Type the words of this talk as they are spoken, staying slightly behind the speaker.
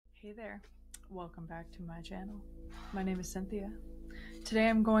Hey there, welcome back to my channel. My name is Cynthia. Today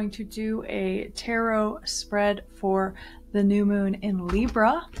I'm going to do a tarot spread for the new moon in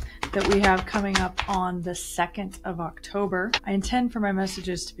Libra that we have coming up on the 2nd of October. I intend for my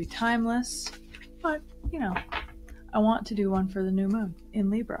messages to be timeless, but you know, I want to do one for the new moon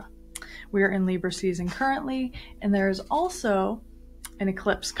in Libra. We are in Libra season currently, and there is also an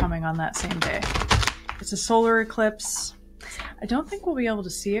eclipse coming on that same day. It's a solar eclipse. I don't think we'll be able to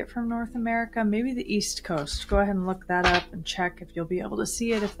see it from North America, maybe the East Coast. Go ahead and look that up and check if you'll be able to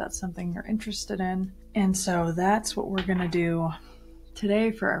see it, if that's something you're interested in. And so that's what we're going to do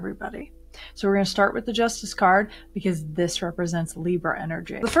today for everybody. So we're going to start with the Justice card because this represents Libra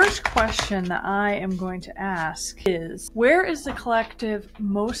energy. The first question that I am going to ask is, where is the collective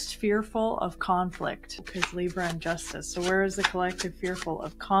most fearful of conflict? Because Libra and Justice. So where is the collective fearful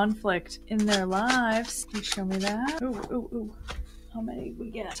of conflict in their lives? Can you show me that? Ooh. How many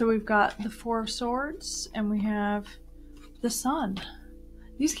we get? So we've got the Four of Swords and we have the Sun.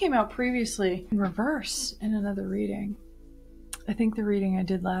 These came out previously in reverse in another reading. I think the reading I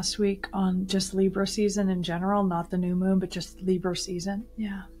did last week on just Libra season in general, not the new moon, but just Libra season.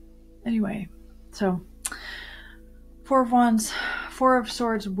 Yeah. Anyway, so Four of Wands, Four of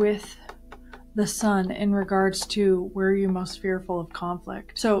Swords with the Sun in regards to where are you most fearful of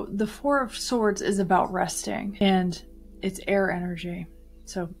conflict. So the Four of Swords is about resting and it's air energy.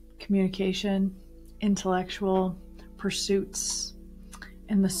 So communication, intellectual pursuits.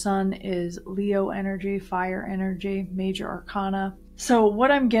 And the Sun is Leo energy, fire energy, major arcana. So what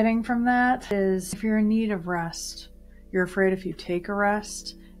I'm getting from that is if you're in need of rest, you're afraid if you take a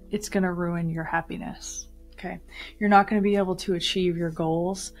rest, it's going to ruin your happiness. Okay. You're not going to be able to achieve your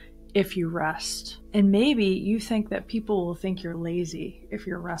goals if you rest. And maybe you think that people will think you're lazy if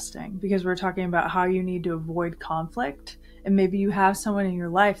you're resting, because we're talking about how you need to avoid conflict. And maybe you have someone in your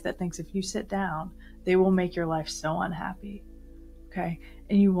life that thinks if you sit down, they will make your life so unhappy. Okay.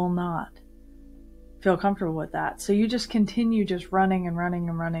 And you will not feel comfortable with that. So you just continue just running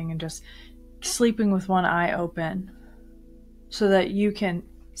and just sleeping with one eye open so that you can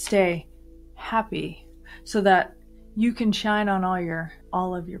stay happy, so that you can shine on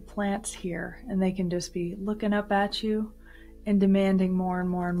all of your plants here and they can just be looking up at you and demanding more and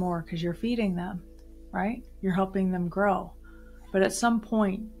more and more because you're feeding them, right? You're helping them grow. But at some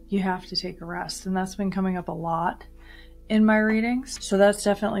point you have to take a rest, and that's been coming up a lot in my readings. So that's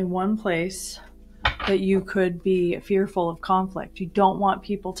definitely one place that you could be fearful of conflict. You don't want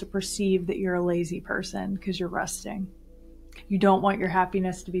people to perceive that you're a lazy person because you're resting. You don't want your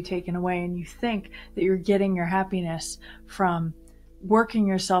happiness to be taken away, and you think that you're getting your happiness from working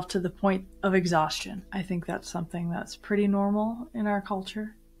yourself to the point of exhaustion. I think that's something that's pretty normal in our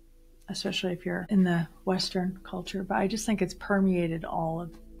culture, especially if you're in the Western culture. But I just think it's permeated all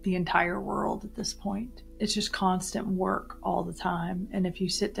of the entire world at this point. It's just constant work all the time. And if you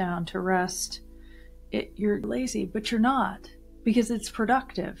sit down to rest, you're lazy, but you're not, because it's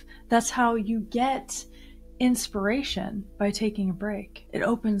productive. That's how you get inspiration, by taking a break. It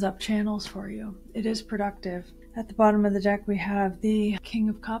opens up channels for you. It is productive. At the bottom of the deck, we have the King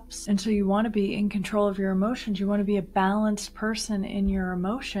of Cups. And so you want to be in control of your emotions. You want to be a balanced person in your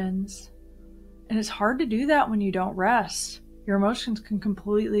emotions. And it's hard to do that when you don't rest. Your emotions can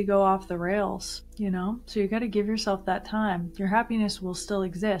completely go off the rails, you know? So you got to give yourself that time. Your happiness will still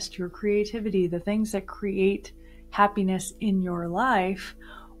exist. Your creativity, the things that create happiness in your life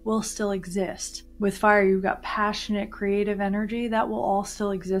will still exist. With fire, you've got passionate, creative energy. That will all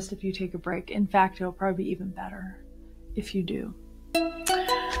still exist if you take a break. In fact, it'll probably be even better if you do.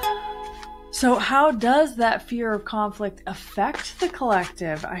 So how does that fear of conflict affect the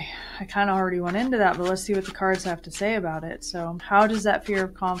collective? I kind of already went into that, but let's see what the cards have to say about it. So how does that fear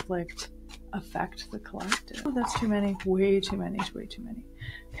of conflict affect the collective? Oh, that's too many. Way too many. Way too many.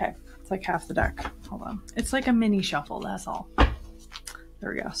 Okay. It's like half the deck. Hold on. It's like a mini shuffle. That's all.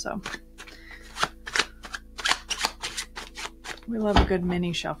 There we go. So we love a good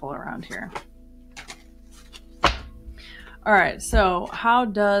mini shuffle around here. All right, so how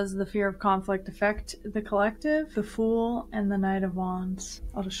does the fear of conflict affect the collective? The Fool and the Knight of Wands.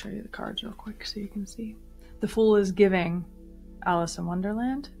 I'll just show you the cards real quick so you can see. The Fool is giving Alice in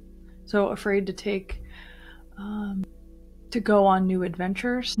Wonderland. So afraid to go on new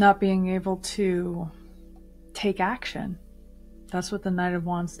adventures, not being able to take action. That's what the Knight of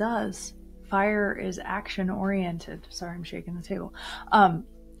Wands does. Fire is action-oriented. Sorry, I'm shaking the table.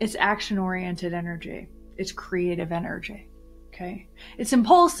 It's action-oriented energy. It's creative energy. Okay. It's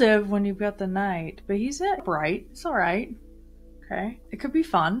impulsive when you've got the Knight, but he's bright. It's all right. Okay. It could be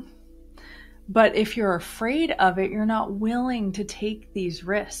fun, But if you're afraid of it, you're not willing to take these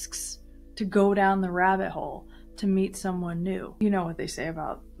risks, to go down the rabbit hole, to meet someone new. You know what they say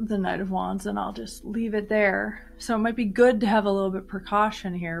about the Knight of Wands, and I'll just leave it there. So it might be good to have a little bit of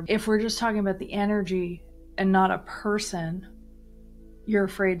precaution here. If we're just talking about the energy and not a person, you're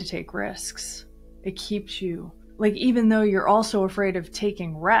afraid to take risks. It keeps you, like, even though you're also afraid of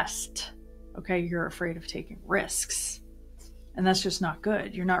taking rest, okay, you're afraid of taking risks. And that's just not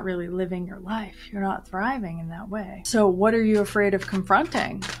good. You're not really living your life. You're not thriving in that way. So what are you afraid of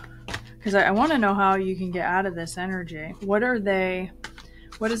confronting? Because I want to know how you can get out of this energy. What is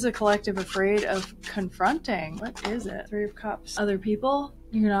the collective afraid of confronting? What is it? Three of Cups. Other people?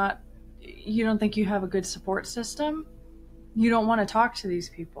 You don't think you have a good support system? You don't want to talk to these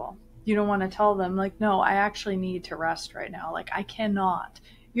people. You don't want to tell them, like, no, I actually need to rest right now. Like, I cannot.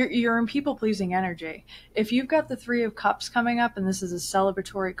 You're in people-pleasing energy. If you've got the Three of Cups coming up, and this is a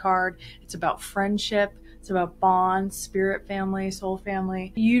celebratory card, it's about friendship, it's about bonds, spirit family, soul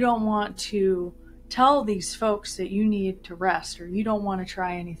family. You don't want to tell these folks that you need to rest, or you don't want to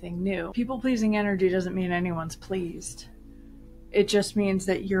try anything new. People-pleasing energy doesn't mean anyone's pleased. It just means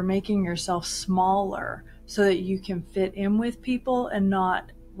that you're making yourself smaller so that you can fit in with people and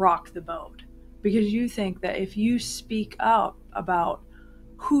not rock the boat. Because you think that if you speak up about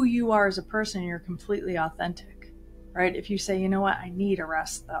who you are as a person, you're completely authentic, right? If you say, you know what, I need a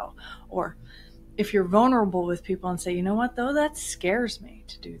rest though, or if you're vulnerable with people and say, you know what though, that scares me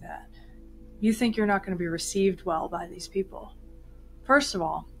to do that, you think you're not going to be received well by these people. First of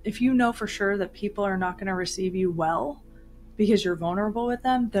all, if you know for sure that people are not going to receive you well because you're vulnerable with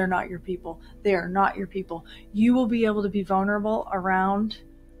them, they're not your people. They are not your people. You will be able to be vulnerable around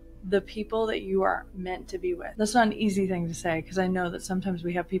the people that you are meant to be with. That's not an easy thing to say, because I know that sometimes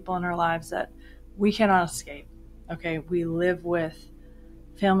we have people in our lives that we cannot escape. Okay, we live with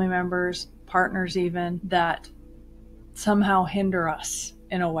family members, partners even, that somehow hinder us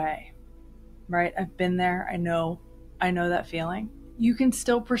in a way, right? I've been there. I know that feeling. You can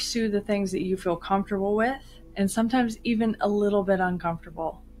still pursue the things that you feel comfortable with, and sometimes even a little bit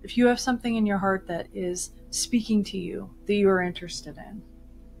uncomfortable. If you have something in your heart that is speaking to you, that you are interested in,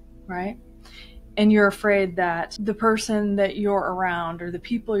 right? And you're afraid that the person that you're around or the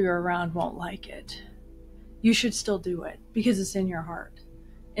people you're around won't like it, you should still do it because it's in your heart.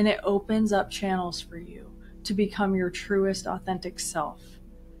 And it opens up channels for you to become your truest, authentic self.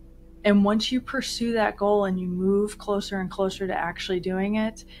 And once you pursue that goal and you move closer and closer to actually doing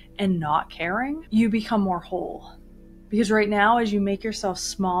it and not caring, you become more whole. Because right now, as you make yourself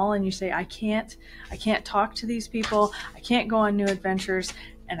small and you say, I can't talk to these people, I can't go on new adventures,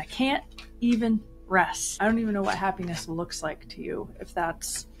 and I can't even rest. I don't even know what happiness looks like to you, if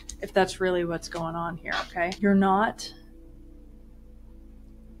that's really what's going on here, okay? You're not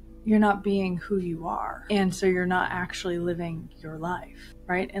being who you are. And so you're not actually living your life,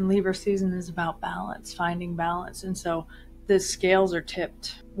 right? And Libra season is about balance, finding balance. And so the scales are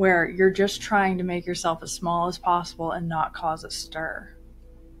tipped where you're just trying to make yourself as small as possible and not cause a stir.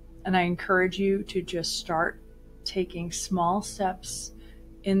 And I encourage you to just start taking small steps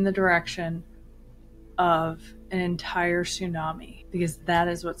in the direction of an entire tsunami, because that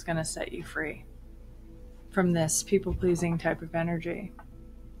is what's going to set you free from this people-pleasing type of energy.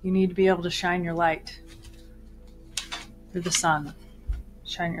 You need to be able to shine your light. You're the sun.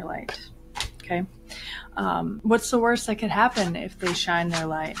 Shine your light. Okay? What's the worst that could happen if they shine their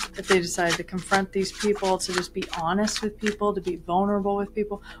light? If they decide to confront these people, to just be honest with people, to be vulnerable with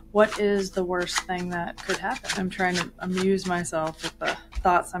people? What is the worst thing that could happen? I'm trying to amuse myself with the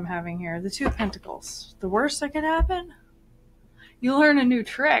thoughts I'm having here. The Two of Pentacles. The worst that could happen? You learn a new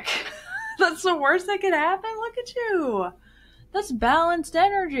trick. That's the worst that could happen? Look at you. That's balanced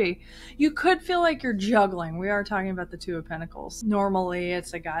energy. You could feel like you're juggling. We are talking about the Two of Pentacles. Normally,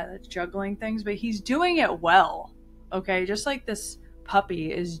 it's a guy that's juggling things, but he's doing it well. Okay, just like this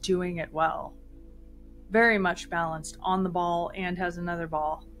puppy is doing it well. Very much balanced, on the ball, and has another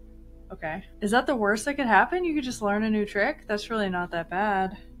ball. Okay. Is that the worst that could happen? You could just learn a new trick? That's really not that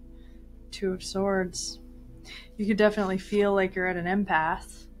bad. Two of Swords. You could definitely feel like you're at an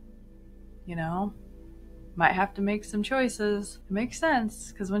empath. You know? Might have to make some choices. It makes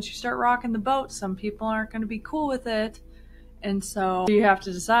sense, because once you start rocking the boat, some people aren't going to be cool with it. And so you have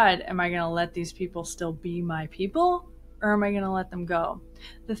to decide, am I going to let these people still be my people, or am I going to let them go?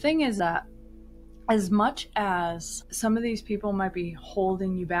 The thing is that as much as some of these people might be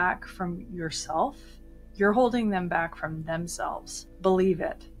holding you back from yourself, you're holding them back from themselves. Believe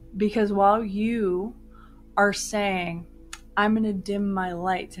it. Because while you are saying, I'm going to dim my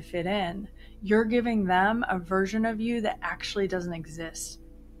light to fit in, you're giving them a version of you that actually doesn't exist.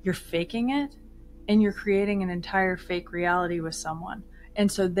 You're faking it and you're creating an entire fake reality with someone.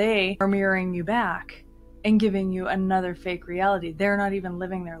 And so they are mirroring you back and giving you another fake reality. They're not even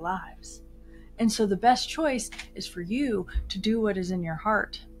living their lives. And so the best choice is for you to do what is in your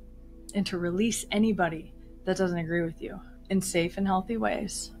heart and to release anybody that doesn't agree with you in safe and healthy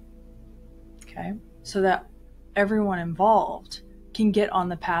ways. Okay? So that everyone involved can get on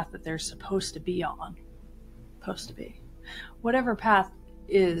the path that they're supposed to be on. Whatever path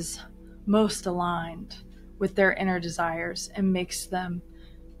is most aligned with their inner desires and makes them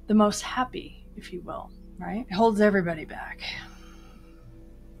the most happy, if you will, right? It holds everybody back.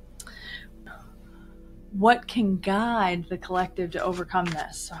 What can guide the collective to overcome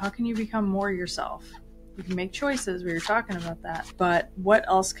this? So how can you become more yourself? You can make choices, we were talking about that, but what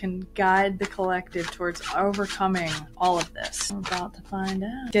else can guide the collective towards overcoming all of this? I'm about to find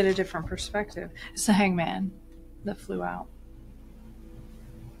out. Get a different perspective. It's the Hangman that flew out.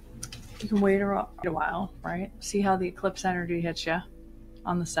 You can wait a while, right? See how the eclipse energy hits you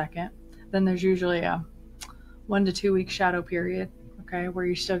on the 2nd. Then there's usually a 1 to 2 week shadow period, okay, where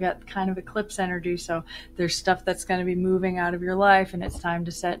you still get kind of eclipse energy. So there's stuff that's going to be moving out of your life, and it's time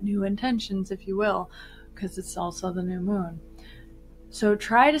to set new intentions, if you will, because it's also the new moon. So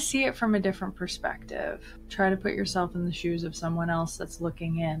try to see it from a different perspective. Try to put yourself in the shoes of someone else that's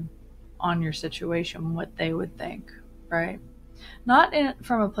looking in on your situation, what they would think, right? Not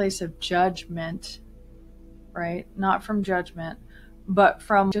from a place of judgment, right? Not from judgment, but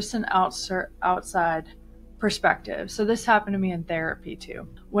from just an outside perspective. So this happened to me in therapy too.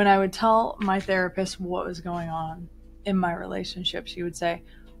 When I would tell my therapist what was going on in my relationship, she would say,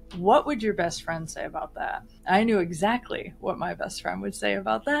 "What would your best friend say about that?" I knew exactly what my best friend would say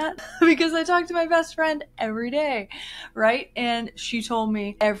about that because I talk to my best friend every day, right? And she told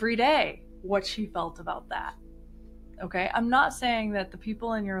me every day what she felt about that. Okay, I'm not saying that the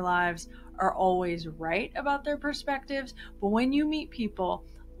people in your lives are always right about their perspectives, but when you meet people,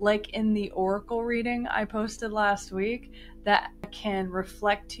 like in the oracle reading I posted last week, that can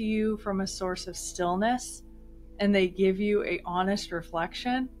reflect to you from a source of stillness, and they give you a honest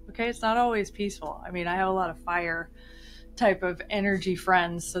reflection, okay, it's not always peaceful. I mean, I have a lot of fire type of energy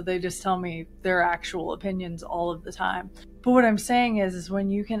friends, so they just tell me their actual opinions all of the time. But what I'm saying is when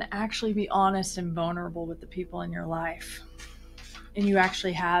you can actually be honest and vulnerable with the people in your life, and you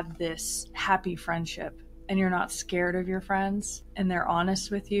actually have this happy friendship, and you're not scared of your friends, and they're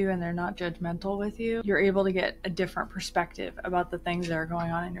honest with you, and they're not judgmental with you, you're able to get a different perspective about the things that are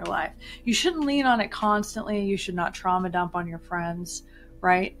going on in your life. You shouldn't lean on it constantly. You should not trauma dump on your friends,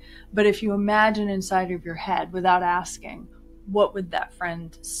 right? But if you imagine inside of your head without asking, what would that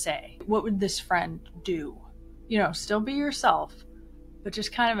friend say? What would this friend do? You know, still be yourself, but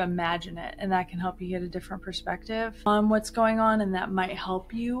just kind of imagine it, and that can help you get a different perspective on what's going on, and that might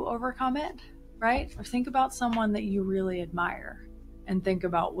help you overcome it, right? Or think about someone that you really admire and think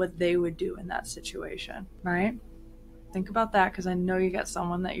about what they would do in that situation, right? Think about that, because I know you got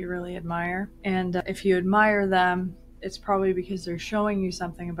someone that you really admire, and if you admire them, it's probably because they're showing you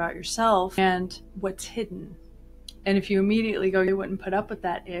something about yourself and what's hidden. And if you immediately go, you wouldn't put up with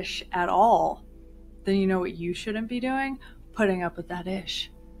that ish at all, then you know what you shouldn't be doing? Putting up with that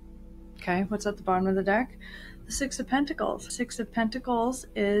ish. Okay, what's at the bottom of the deck? The Six of Pentacles. Six of Pentacles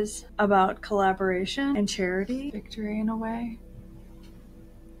is about collaboration and charity, victory in a way.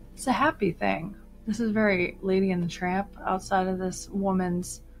 It's a happy thing. This is very Lady and the Tramp outside of this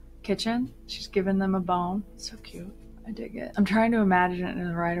woman's kitchen. She's giving them a bone. So cute. I dig it. I'm trying to imagine it in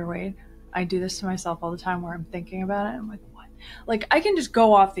the Rider-Waite. I do this to myself all the time where I'm thinking about it. I'm like, what? Like, I can just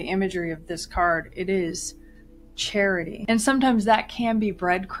go off the imagery of this card. It is charity. And sometimes that can be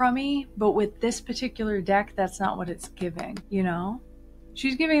breadcrumby, but with this particular deck, that's not what it's giving, you know?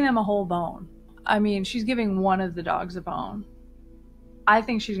 She's giving them a whole bone. I mean, she's giving one of the dogs a bone. I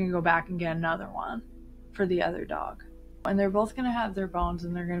think she's going to go back and get another one for the other dog. And they're both going to have their bones,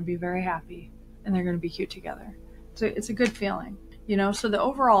 and they're going to be very happy, and they're going to be cute together. So it's a good feeling, you know? So the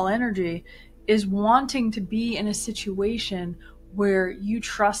overall energy is wanting to be in a situation where you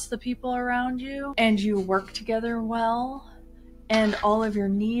trust the people around you and you work together well and all of your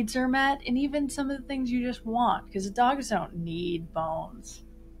needs are met, and even some of the things you just want, because dogs don't need bones.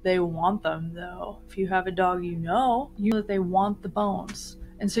 They want them though. If you have a dog, you know that they want the bones.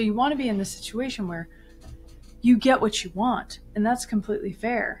 And so you want to be in this situation where you get what you want, and that's completely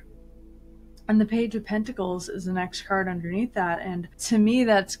fair. And the Page of Pentacles is the next card underneath that. And to me,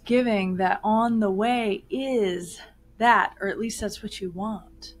 that's giving that on the way is that, or at least that's what you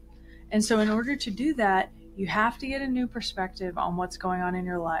want. And so in order to do that, you have to get a new perspective on what's going on in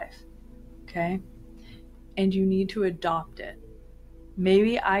your life. Okay? And you need to adopt it.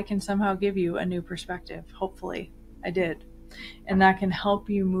 Maybe I can somehow give you a new perspective. Hopefully I did. And that can help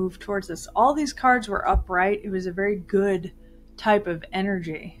you move towards this. All these cards were upright. It was a very good type of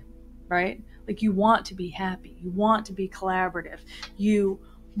energy, right? Like you want to be happy. You want to be collaborative. You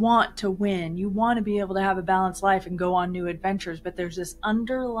want to win. You want to be able to have a balanced life and go on new adventures. But there's this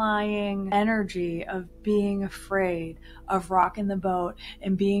underlying energy of being afraid, of rocking the boat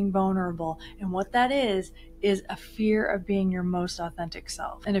and being vulnerable. And what that is a fear of being your most authentic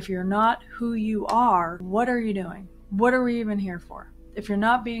self. And if you're not who you are, what are you doing? What are we even here for? If you're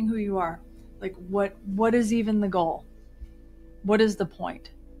not being who you are, like what is even the goal? What is the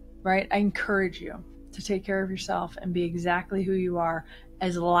point, right? I encourage you to take care of yourself and be exactly who you are,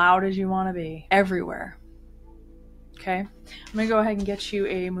 as loud as you want to be, everywhere. Okay? I'm going to go ahead and get you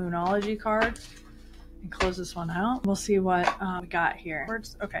a Moonology card and close this one out. We'll see what we got here.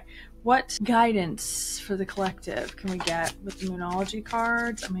 Okay. What guidance for the collective can we get with the Moonology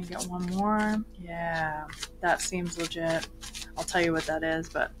cards? I'm going to get one more. Yeah, that seems legit. I'll tell you what that is,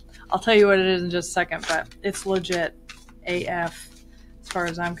 but I'll tell you what it is in just a second, but it's legit AF as far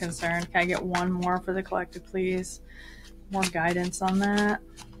as I'm concerned. Can I get one more for the collective, please? More guidance on that.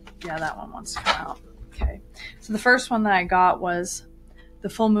 Yeah, that one wants to come out. Okay. So the first one that I got was the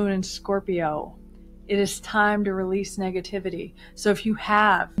full moon in Scorpio. It is time to release negativity. So if you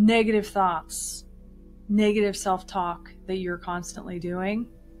have negative thoughts, negative self-talk that you're constantly doing,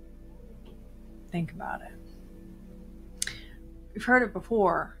 think about it. You've heard it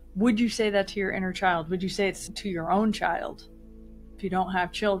before. Would you say that to your inner child? Would you say it to your own child? If you don't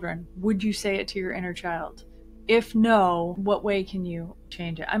have children, would you say it to your inner child? If no, what way can you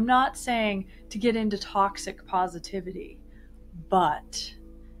change it? I'm not saying to get into toxic positivity, but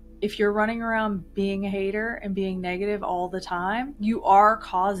if you're running around being a hater and being negative all the time, you are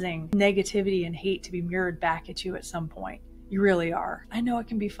causing negativity and hate to be mirrored back at you at some point. You really are. I know it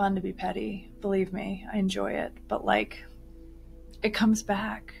can be fun to be petty. Believe me, I enjoy it. But like, it comes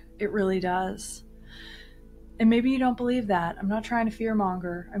back. It really does. And maybe you don't believe that. I'm not trying to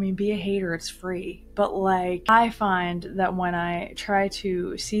fearmonger. I mean, be a hater, it's free. But like, I find that when I try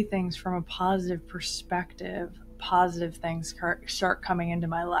to see things from a positive perspective, positive things start coming into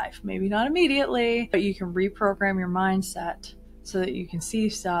my life. Maybe not immediately, but you can reprogram your mindset so that you can see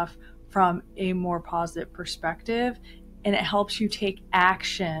stuff from a more positive perspective, and it helps you take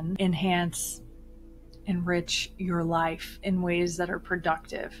action, enhance, enrich your life in ways that are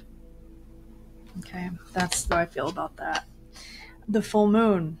productive. Okay, that's how I feel about that. The full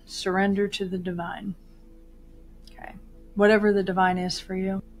moon, surrender to the divine. Okay, whatever the divine is for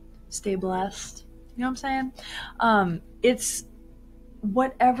you, stay blessed. You know what I'm saying? It's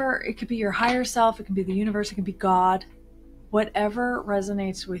whatever. It could be your higher self. It can be the universe. It can be God. Whatever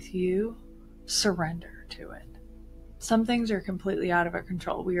resonates with you, surrender to it. Some things are completely out of our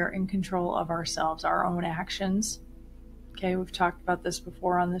control. We are in control of ourselves, our own actions. Okay, we've talked about this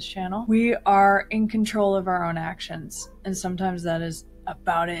before on this channel. We are in control of our own actions. And sometimes that is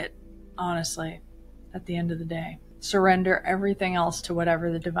about it, honestly, at the end of the day. Surrender everything else to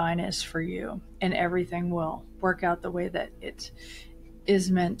whatever the divine is for you, and everything will work out the way that it is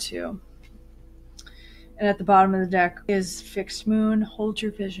meant to. And at the bottom of the deck is fixed moon, hold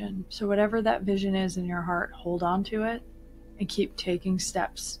your vision. So whatever that vision is in your heart, hold on to it and keep taking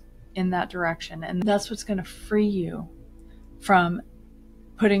steps in that direction. And that's what's going to free you from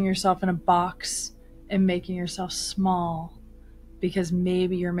putting yourself in a box and making yourself small because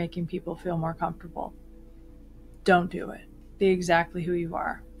maybe you're making people feel more comfortable. Don't do it. Be exactly who you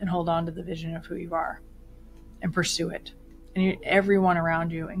are and hold on to the vision of who you are and pursue it. And everyone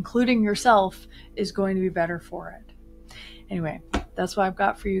around you, including yourself, is going to be better for it. Anyway, that's what I've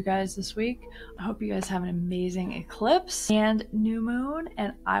got for you guys this week. I hope you guys have an amazing eclipse and new moon,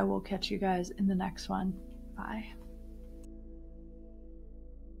 and I will catch you guys in the next one. Bye.